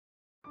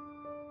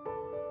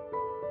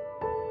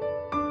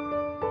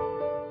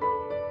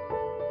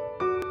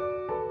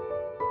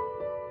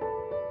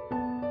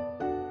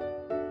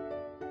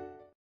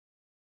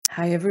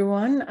Hi,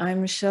 everyone.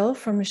 I'm Michelle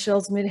from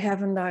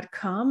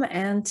michellesmidheaven.com,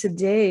 and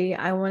today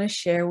I want to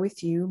share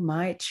with you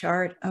my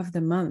chart of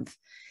the month.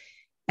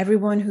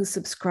 Everyone who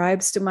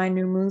subscribes to my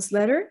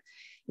Newmoonsletter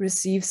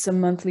receives some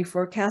monthly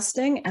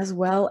forecasting as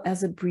well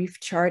as a brief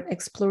chart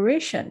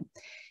exploration.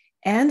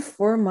 And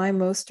for my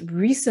most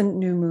recent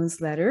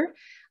Newmoonsletter,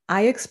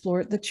 I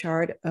explored the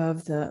chart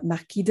of the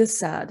Marquis de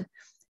Sade,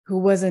 who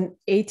was an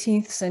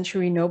 18th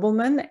century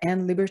nobleman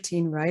and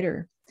libertine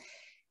writer.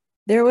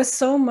 There was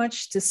so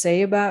much to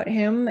say about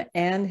him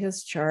and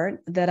his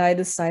chart that I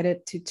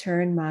decided to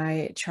turn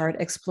my chart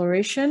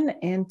exploration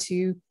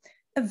into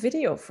a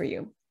video for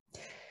you.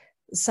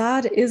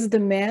 Sade is the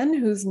man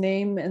whose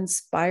name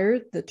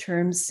inspired the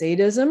term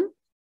sadism,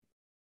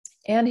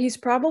 and he's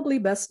probably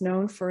best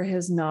known for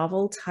his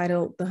novel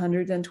titled The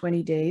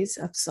 120 Days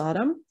of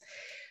Sodom,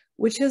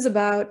 which is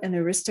about an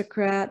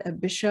aristocrat, a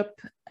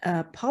bishop,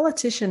 a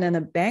politician, and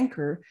a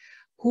banker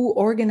who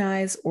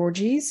organize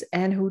orgies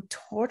and who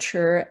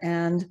torture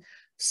and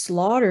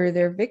slaughter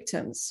their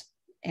victims.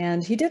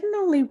 And he didn't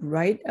only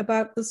write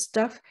about this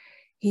stuff,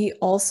 he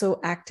also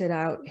acted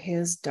out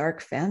his dark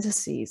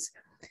fantasies.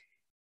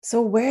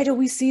 So where do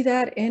we see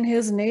that in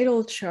his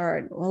natal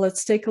chart? Well,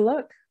 let's take a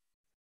look.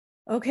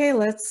 Okay,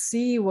 let's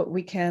see what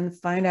we can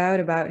find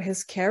out about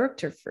his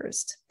character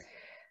first.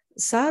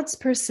 Sade's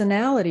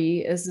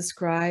personality is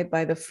described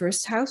by the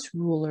first house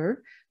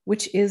ruler,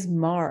 which is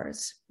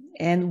Mars.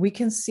 And we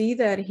can see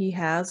that he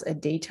has a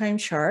daytime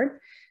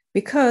chart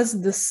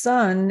because the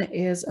sun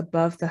is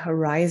above the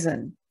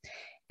horizon.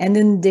 And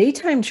in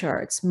daytime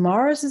charts,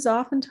 Mars is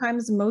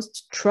oftentimes the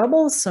most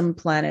troublesome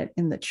planet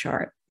in the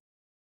chart.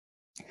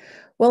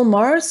 Well,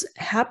 Mars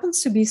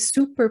happens to be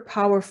super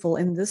powerful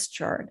in this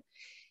chart.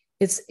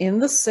 It's in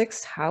the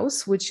sixth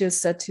house, which is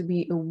said to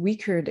be a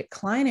weaker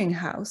declining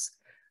house.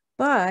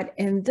 But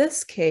in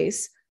this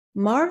case,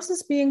 Mars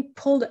is being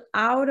pulled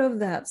out of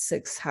that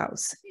sixth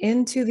house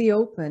into the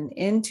open,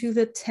 into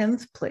the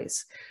 10th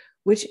place,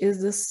 which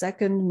is the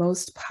second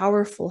most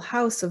powerful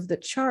house of the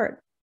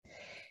chart.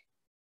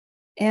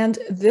 And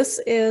this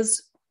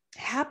is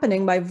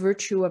happening by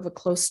virtue of a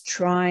close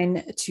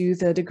trine to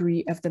the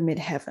degree of the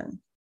midheaven.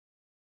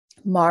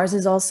 Mars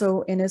is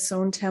also in its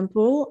own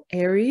temple,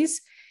 Aries,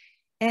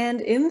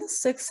 and in the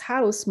sixth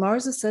house,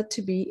 Mars is said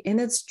to be in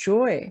its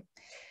joy.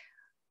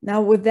 Now,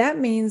 what that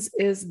means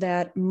is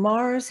that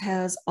Mars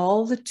has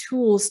all the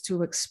tools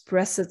to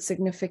express its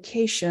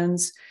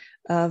significations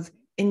of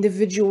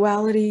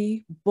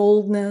individuality,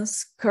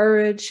 boldness,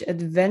 courage,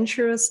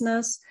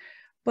 adventurousness,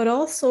 but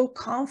also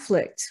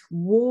conflict,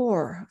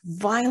 war,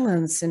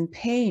 violence, and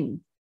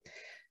pain.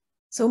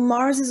 So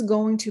Mars is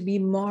going to be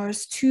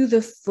Mars to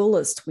the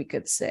fullest, we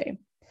could say.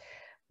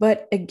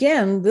 But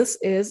again, this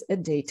is a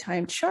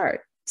daytime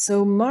chart.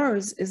 So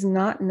Mars is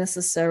not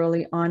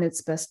necessarily on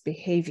its best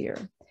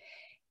behavior.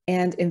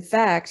 And in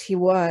fact, he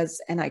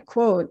was, and I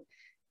quote,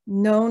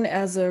 known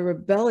as a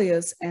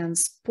rebellious and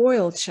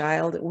spoiled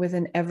child with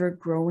an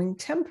ever-growing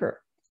temper.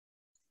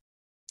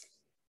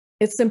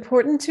 It's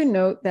important to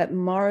note that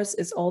Mars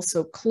is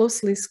also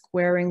closely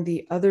squaring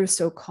the other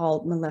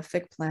so-called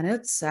malefic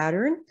planet,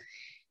 Saturn.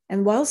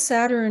 And while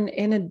Saturn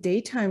in a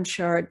daytime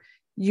chart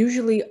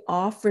usually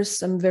offers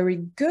some very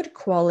good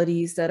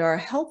qualities that are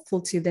helpful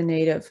to the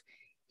native,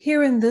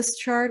 here in this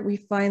chart, we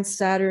find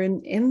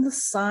Saturn in the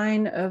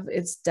sign of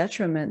its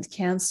detriment,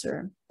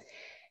 Cancer.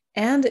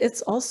 And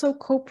it's also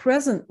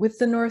co-present with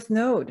the North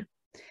Node.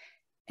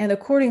 And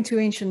according to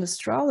ancient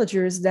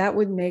astrologers, that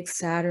would make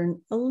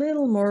Saturn a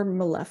little more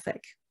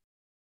malefic.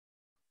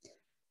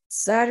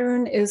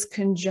 Saturn is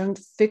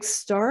conjunct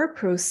fixed star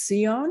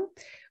Procyon,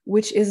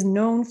 which is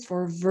known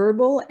for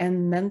verbal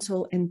and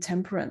mental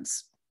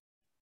intemperance.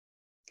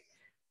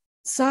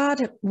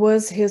 Sade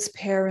was his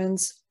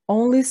parents'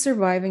 only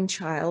surviving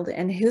child,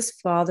 and his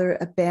father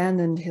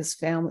abandoned his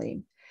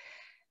family.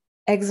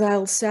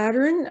 Exiled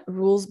Saturn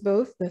rules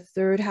both the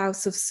third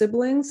house of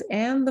siblings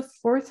and the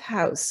fourth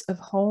house of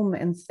home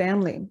and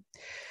family.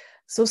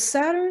 So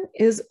Saturn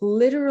is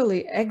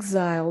literally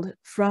exiled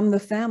from the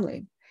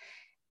family.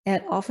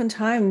 And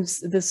oftentimes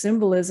the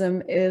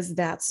symbolism is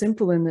that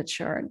simple in the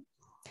chart.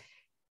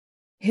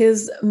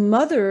 His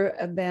mother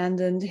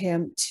abandoned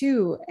him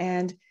too,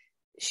 and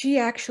she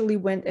actually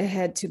went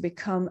ahead to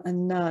become a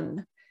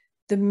nun.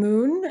 The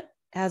moon,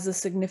 as a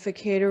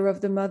significator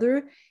of the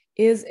mother,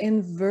 is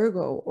in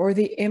Virgo, or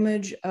the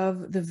image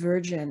of the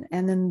Virgin.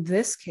 And in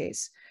this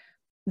case,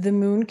 the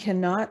moon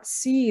cannot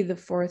see the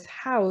fourth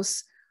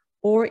house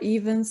or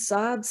even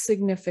Sade's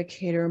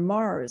significator,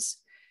 Mars.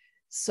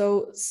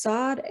 So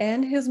Sade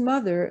and his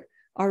mother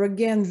are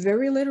again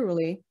very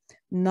literally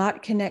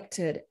not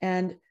connected.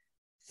 And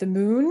the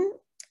moon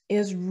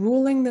is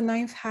ruling the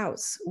ninth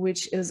house,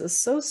 which is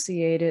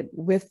associated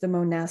with the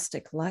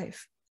monastic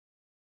life.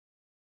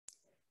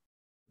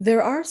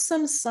 There are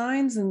some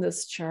signs in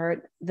this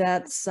chart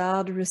that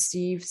Sade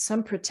received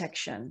some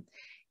protection.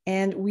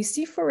 And we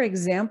see, for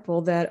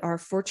example, that our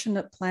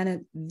fortunate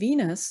planet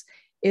Venus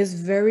is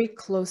very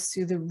close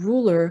to the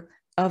ruler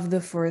of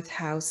the fourth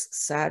house,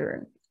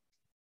 Saturn.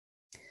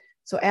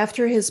 So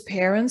after his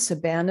parents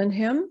abandoned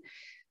him,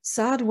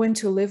 Sade went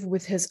to live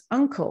with his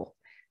uncle,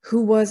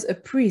 who was a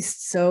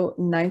priest, so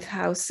ninth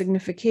house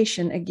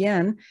signification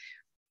again.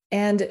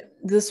 And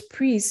this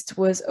priest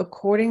was,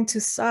 according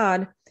to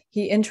Sade,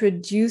 he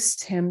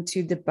introduced him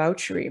to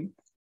debauchery.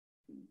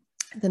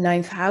 The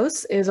ninth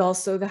house is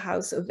also the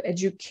house of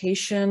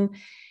education,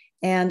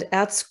 and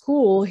at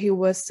school he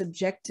was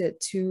subjected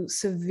to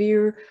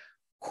severe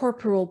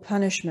corporal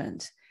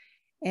punishment,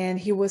 and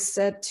he was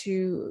said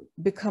to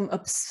become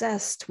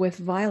obsessed with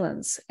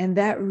violence. And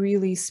that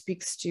really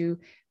speaks to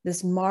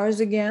this Mars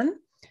again,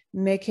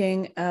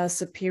 making a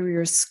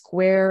superior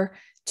square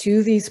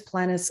to these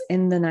planets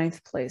in the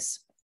ninth place.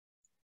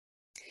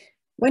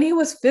 When he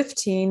was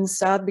 15,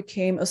 Sade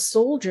became a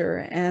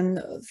soldier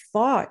and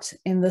fought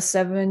in the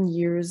 7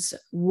 Years'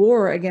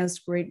 War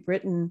against Great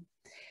Britain.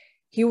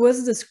 He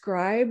was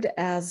described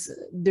as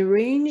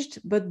deranged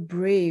but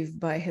brave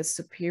by his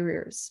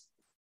superiors.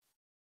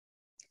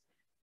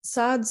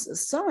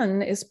 Sade's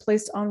sun is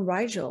placed on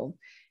Rigel,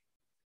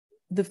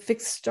 the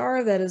fixed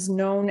star that is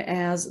known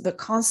as the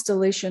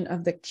constellation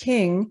of the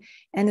king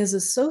and is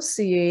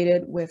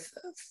associated with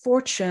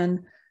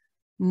fortune,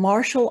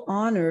 martial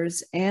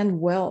honors, and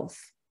wealth.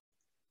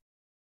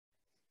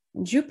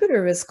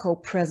 Jupiter is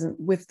co-present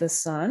with the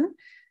sun.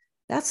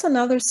 That's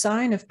another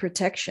sign of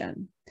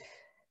protection.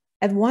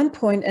 At one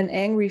point, an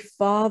angry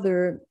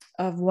father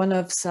of one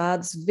of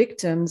Sade's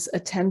victims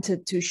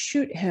attempted to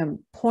shoot him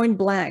point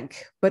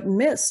blank, but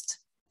missed.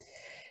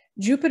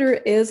 Jupiter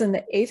is in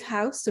the 8th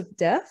house of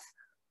death,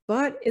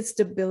 but it's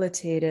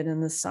debilitated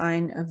in the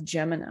sign of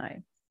Gemini.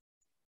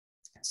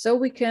 So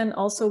we can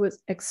also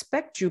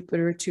expect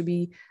Jupiter to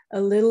be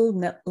a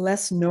little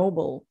less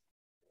noble.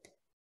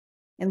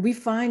 And we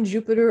find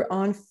Jupiter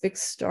on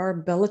fixed star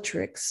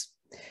Bellatrix.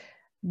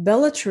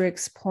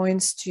 Bellatrix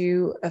points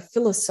to a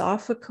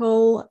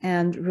philosophical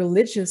and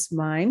religious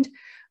mind,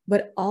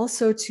 but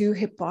also to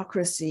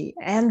hypocrisy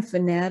and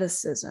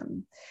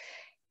fanaticism,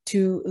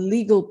 to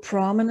legal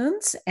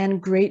prominence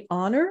and great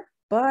honor,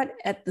 but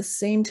at the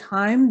same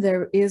time,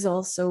 there is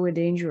also a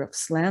danger of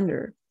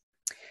slander.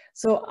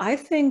 So I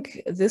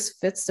think this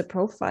fits the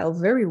profile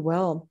very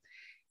well.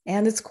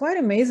 And it's quite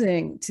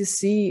amazing to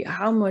see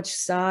how much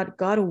Sade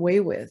got away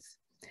with.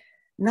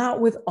 Not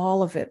with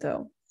all of it,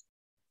 though.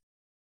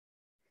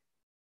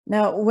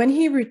 Now, when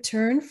he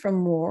returned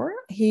from war,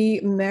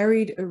 he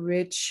married a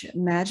rich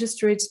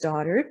magistrate's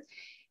daughter,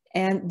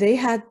 and they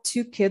had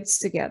 2 kids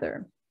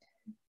together.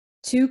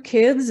 2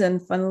 kids,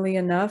 and funnily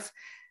enough,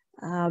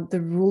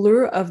 the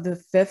ruler of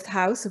the 5th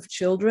house of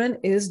children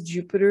is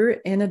Jupiter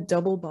in a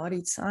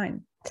double-bodied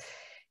sign.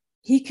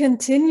 He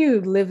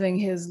continued living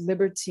his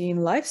libertine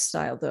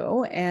lifestyle,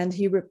 though, and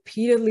he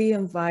repeatedly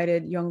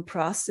invited young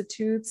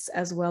prostitutes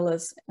as well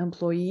as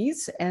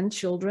employees and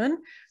children,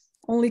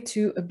 only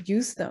to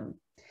abuse them.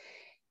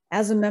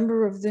 As a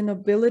member of the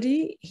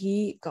nobility,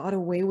 he got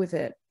away with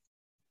it.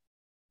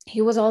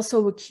 He was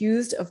also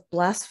accused of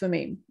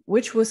blasphemy,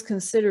 which was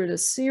considered a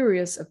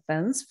serious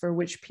offense for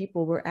which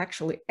people were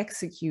actually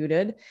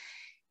executed.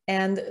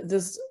 And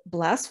this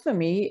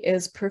blasphemy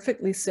is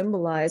perfectly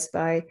symbolized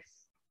by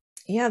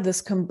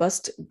this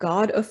combust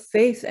god of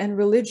faith and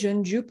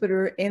religion,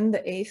 Jupiter, in the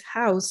 8th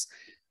house,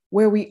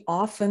 where we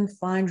often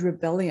find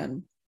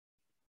rebellion.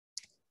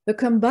 The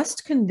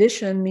combust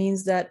condition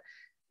means that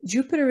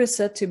Jupiter is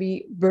said to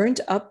be burnt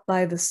up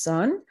by the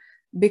sun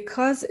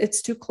because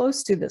it's too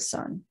close to the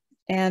sun.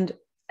 And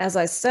as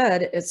I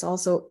said, it's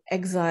also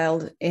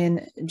exiled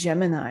in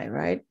Gemini,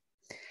 right?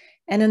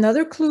 And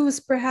another clue is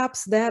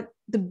perhaps that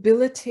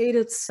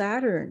debilitated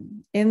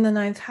Saturn in the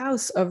 9th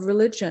house of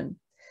religion.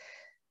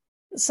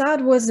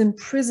 Sade was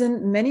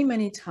imprisoned many,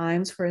 many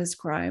times for his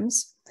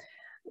crimes,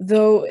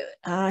 though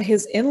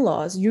his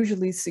in-laws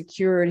usually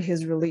secured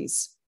his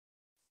release.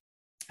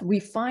 We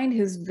find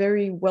his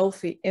very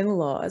wealthy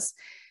in-laws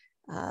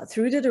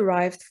through the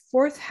derived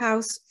 4th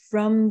house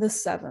from the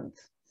 7th,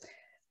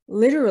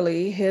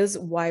 literally his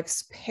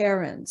wife's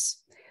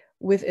parents,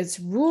 with its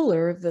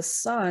ruler, the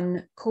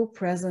sun,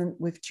 co-present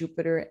with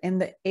Jupiter in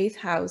the 8th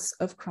house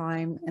of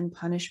crime and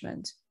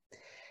punishment.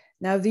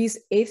 Now, these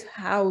 8th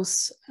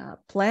house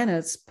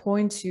planets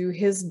point to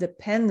his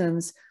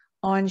dependence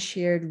on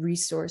shared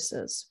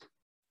resources.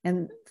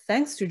 And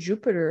thanks to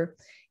Jupiter,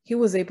 he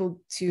was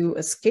able to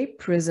escape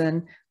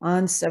prison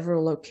on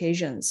several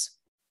occasions.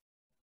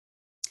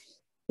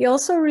 He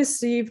also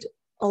received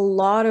a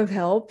lot of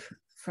help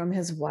from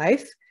his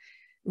wife,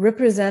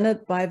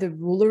 represented by the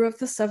ruler of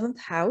the 7th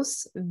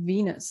house,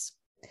 Venus.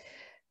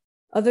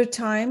 Other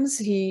times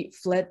he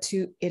fled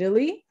to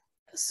Italy.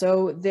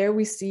 So there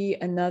we see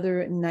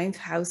another 9th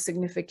house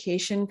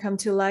signification come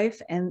to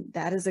life, and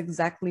that is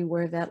exactly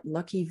where that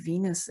lucky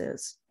Venus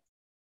is.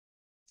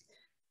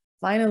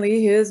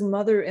 Finally, his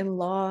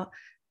mother-in-law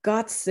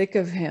got sick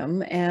of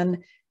him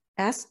and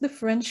asked the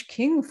French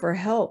king for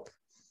help.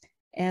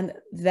 And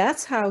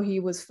that's how he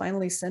was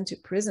finally sent to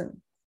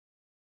prison.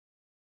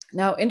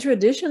 Now, in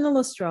traditional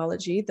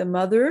astrology, the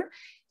mother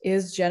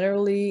is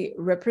generally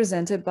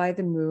represented by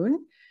the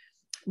moon,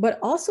 but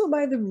also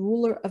by the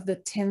ruler of the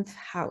 10th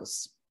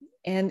house.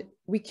 And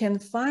we can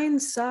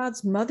find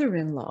Sade's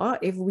mother-in-law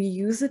if we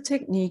use the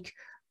technique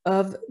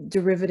of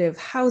derivative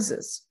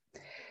houses.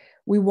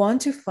 We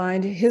want to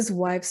find his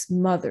wife's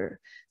mother.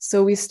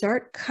 So we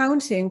start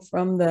counting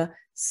from the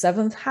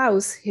 7th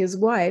house, his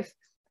wife,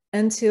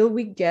 until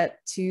we get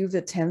to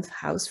the 10th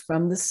house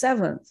from the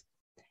 7th.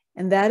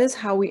 And that is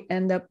how we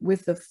end up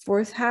with the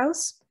 4th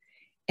house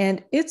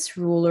and its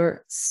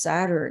ruler,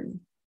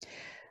 Saturn.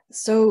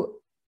 So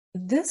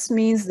this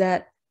means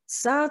that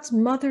Sade's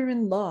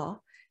mother-in-law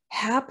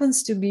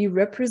happens to be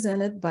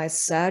represented by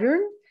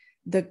Saturn,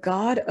 the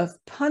god of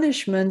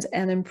punishment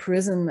and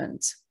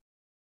imprisonment.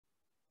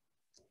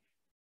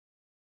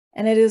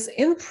 And it is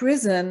in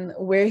prison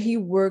where he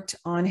worked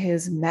on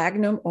his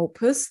magnum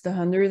opus, the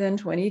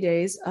 120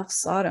 Days of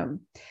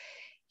Sodom.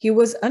 He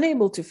was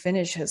unable to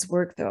finish his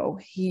work, though.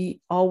 He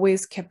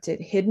always kept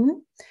it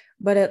hidden,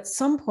 but at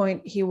some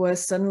point he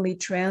was suddenly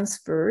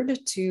transferred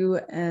to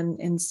an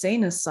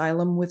insane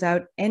asylum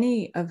without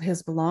any of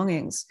his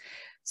belongings.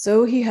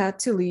 So he had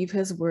to leave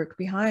his work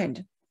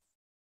behind.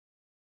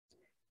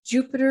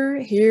 Jupiter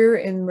here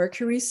in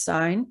Mercury's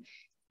sign,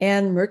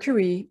 and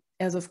Mercury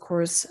as, of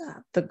course,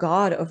 the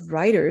god of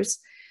writers,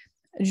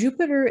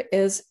 Jupiter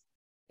is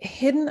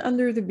hidden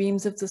under the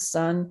beams of the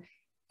sun,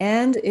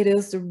 and it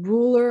is the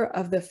ruler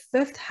of the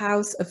 5th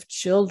house of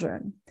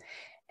children.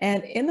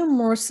 And in a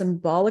more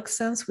symbolic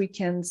sense, we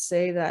can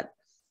say that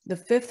the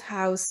 5th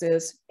house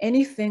is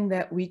anything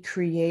that we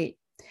create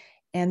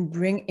and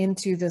bring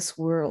into this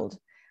world,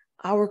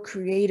 our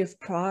creative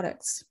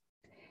products.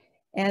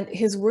 And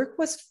his work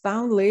was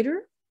found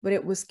later, but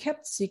it was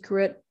kept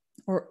secret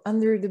or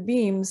under the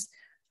beams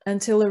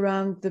until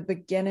around the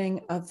beginning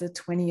of the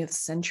 20th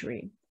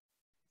century.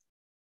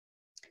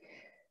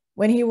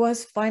 When he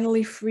was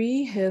finally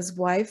free, his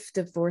wife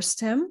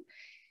divorced him.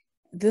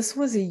 This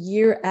was a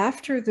year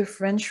after the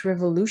French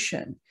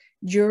Revolution,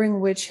 during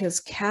which his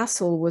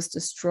castle was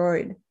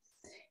destroyed.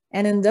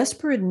 And in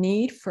desperate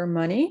need for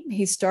money,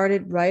 he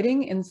started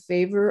writing in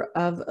favor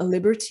of a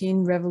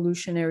libertine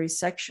revolutionary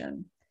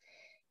section.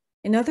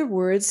 In other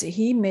words,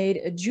 he made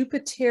a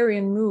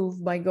Jupiterian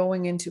move by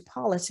going into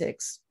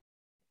politics.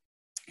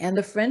 And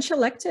the French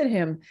elected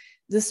him,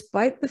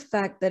 despite the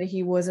fact that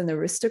he was an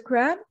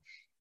aristocrat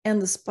and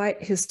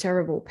despite his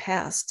terrible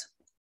past.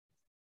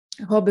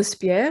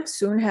 Robespierre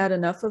soon had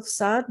enough of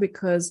Sade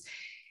because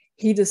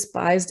he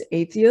despised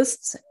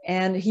atheists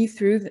and he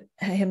threw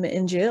him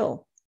in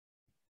jail.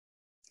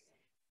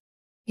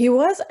 He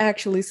was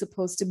actually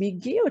supposed to be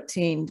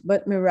guillotined,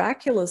 but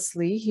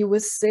miraculously he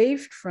was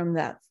saved from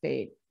that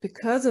fate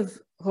because of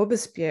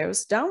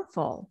Robespierre's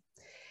downfall.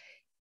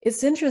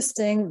 It's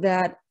interesting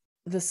that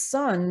the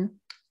Sun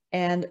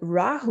and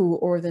Rahu,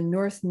 or the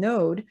North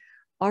Node,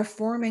 are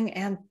forming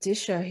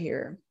Antisha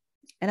here.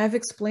 And I've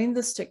explained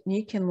this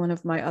technique in one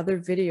of my other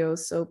videos,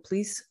 so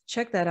please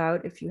check that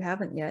out if you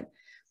haven't yet.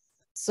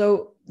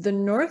 So the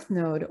North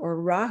Node, or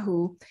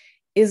Rahu,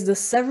 is the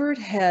severed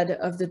head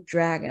of the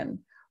dragon,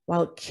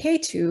 while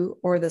Ketu,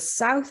 or the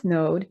South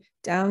Node,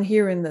 down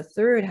here in the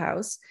 3rd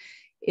house,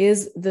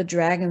 is the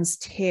dragon's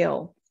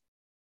tail.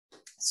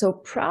 So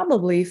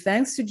probably,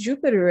 thanks to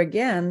Jupiter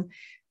again,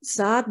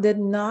 Sade did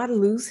not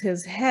lose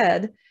his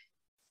head,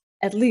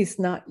 at least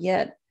not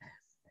yet.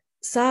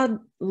 Sade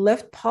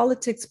left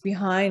politics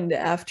behind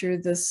after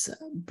this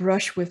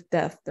brush with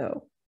death,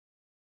 though.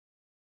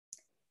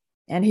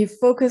 And he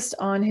focused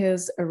on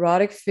his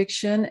erotic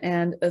fiction,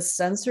 and a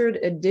censored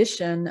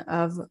edition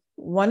of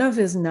one of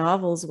his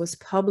novels was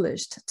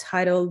published,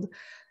 titled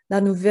La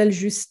Nouvelle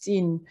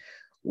Justine,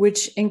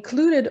 which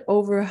included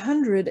over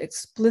 100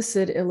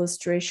 explicit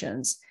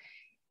illustrations.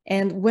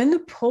 And when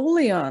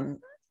Napoleon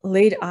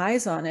laid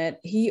eyes on it,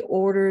 he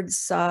ordered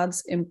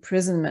Sade's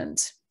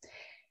imprisonment.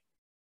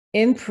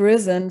 In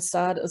prison,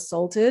 Sade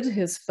assaulted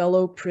his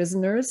fellow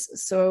prisoners,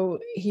 so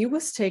he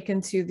was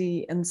taken to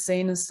the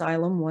insane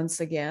asylum once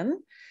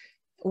again,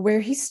 where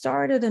he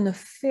started an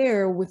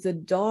affair with the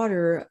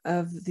daughter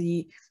of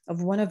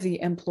one of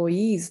the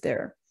employees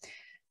there,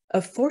 a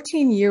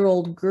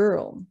 14-year-old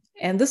girl.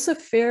 And this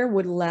affair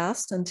would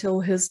last until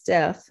his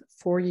death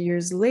 4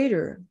 years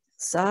later.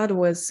 Sade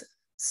was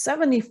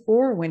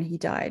 74 when he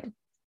died.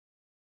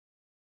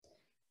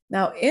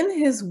 Now, in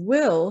his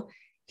will,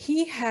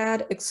 he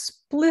had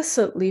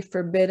explicitly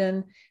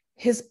forbidden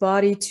his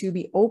body to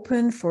be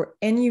open for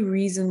any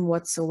reason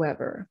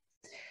whatsoever.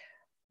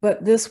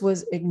 But this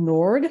was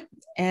ignored,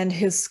 and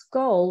his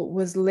skull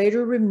was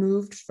later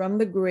removed from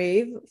the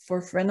grave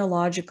for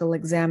phrenological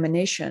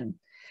examination.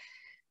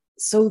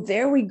 So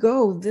there we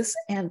go. This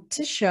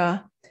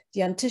Antisha,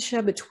 the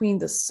Antisha between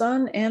the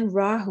Sun and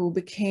Rahu,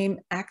 became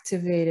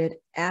activated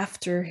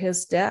after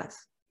his death.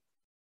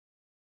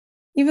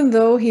 Even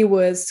though he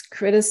was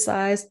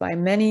criticized by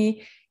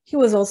many, he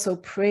was also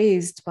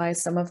praised by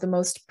some of the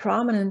most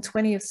prominent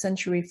 20th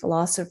century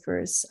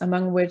philosophers,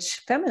 among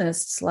which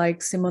feminists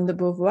like Simone de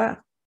Beauvoir.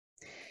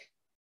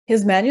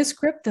 His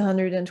manuscript, The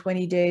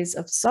 120 Days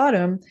of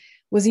Sodom,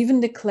 was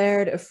even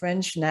declared a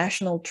French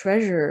national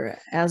treasure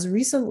as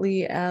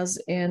recently as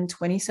in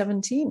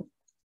 2017.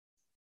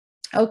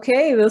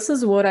 Okay, this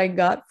is what I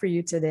got for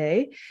you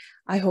today.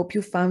 I hope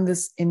you found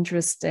this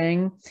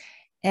interesting.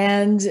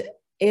 And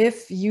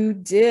if you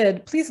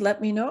did, please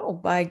let me know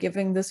by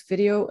giving this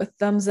video a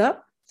thumbs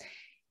up.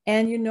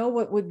 And you know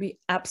what would be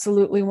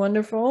absolutely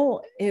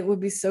wonderful? It would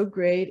be so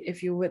great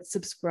if you would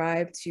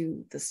subscribe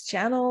to this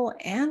channel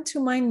and to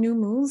my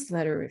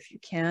Newmoonsletter if you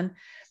can,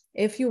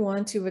 if you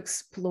want to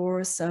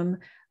explore some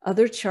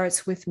other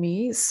charts with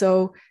me.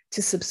 So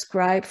to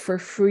subscribe for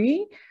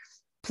free,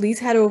 please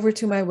head over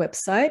to my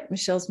website,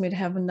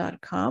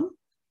 michellesmidheaven.com,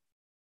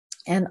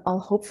 and I'll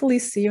hopefully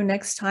see you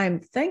next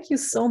time. Thank you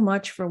so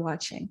much for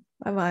watching.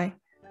 Bye-bye.